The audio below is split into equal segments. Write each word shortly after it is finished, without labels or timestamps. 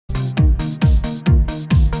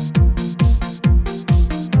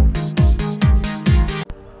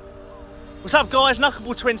What's up guys,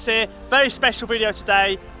 Knuckleball Twins here. Very special video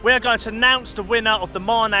today. We are going to announce the winner of the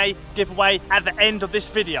Mane giveaway at the end of this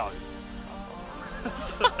video.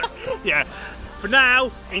 Yeah, for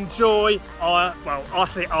now, enjoy our, well, I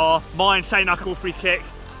say our, mine say Knuckleball free kick.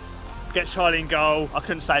 Get Charlie in goal. I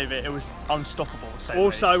couldn't save it, it was unstoppable.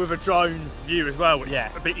 Also with a drone view as well, which is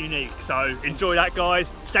a bit unique. So enjoy that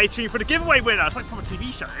guys. Stay tuned for the giveaway winner. It's like from a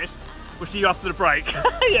TV show this. We'll see you after the break.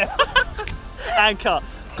 Yeah. And cut.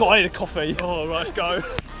 God, I need a coffee. Oh, right, let's go. Here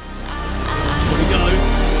we go.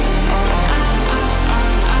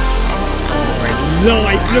 Oh,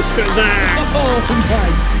 nice, look at that. Oh,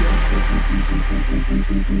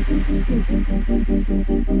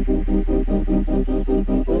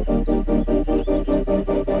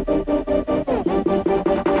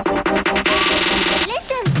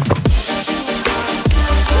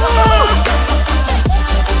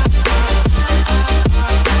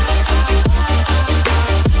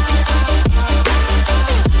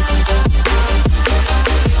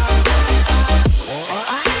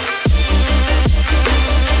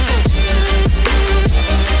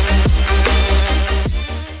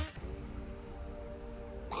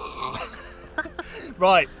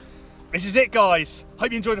 right, this is it guys. Hope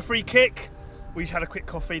you enjoyed the free kick. We just had a quick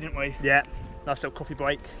coffee, didn't we? Yeah, nice little coffee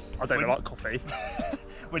break. I don't like coffee.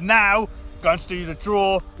 We're now going to do the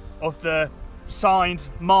draw of the signed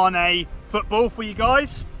Mane football for you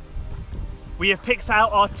guys. We have picked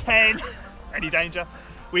out our 10, any danger?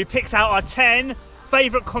 We have picked out our 10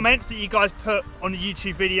 favourite comments that you guys put on the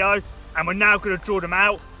YouTube video, and we're now going to draw them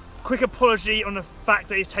out. Quick apology on the fact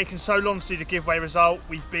that it's taken so long to do the giveaway result.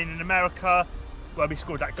 We've been in America, where we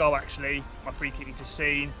scored that goal actually, my free kick you've just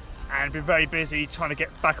seen, and been very busy trying to get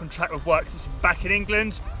back on track with work since we're back in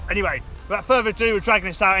England. Anyway, without further ado, we're dragging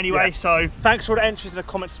this out anyway, so... Thanks for all the entries in the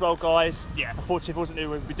comments as well, guys. Yeah. Unfortunately, if it wasn't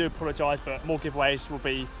new, we do apologise, but more giveaways will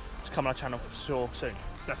be to come on our channel for sure soon.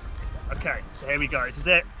 Definitely. Okay, so here we go, this is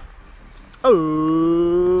it. Oh!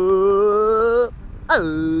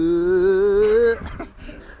 Oh!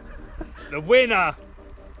 The winner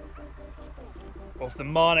of the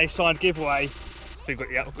Mane signed giveaway. I think we'll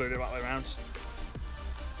do it the right way around.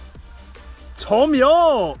 Tom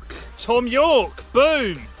York! Tom York,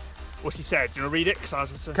 boom! What's he said? Do you want to read it?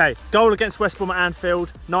 Okay, goal against West Brom at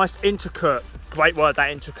Anfield. Nice, intricate. Great word, that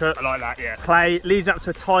intricate. I like that, yeah. Play leading up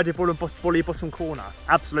to a tidy volley bottom corner.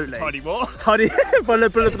 Absolutely. Tidy what? Tidy tidy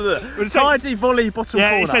volley bottom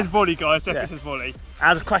corner. Yeah, it says volley, guys. Definitely says volley.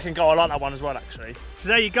 And a cracking goal. I like that one as well, actually. So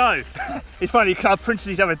there you go. It's funny because I printed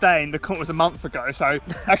these the other day and the comment was a month ago, so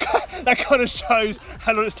that kind of shows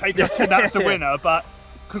how long it's taken us to announce the winner. But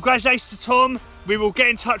congratulations to Tom. We will get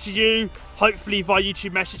in touch with you, hopefully via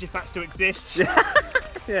YouTube message if that still exists.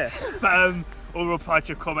 Yeah. But or we'll reply to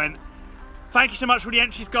your comment. Thank you so much for the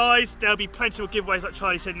entries, guys. There'll be plenty of giveaways, like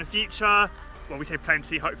Charlie said, in the future. Well, we say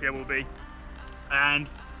plenty, hopefully there will be. And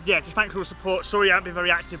yeah, just thanks for all the support. Sorry I haven't been very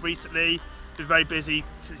active recently. Been very busy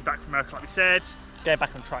since we're back from America, like we said. Get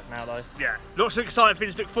back on track now, though. Yeah, lots of exciting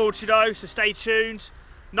things to look forward to, though, so stay tuned.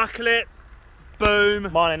 Knuckle it.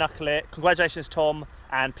 Boom. Mine knuckle it. Congratulations, Tom,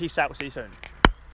 and peace out. We'll see you soon.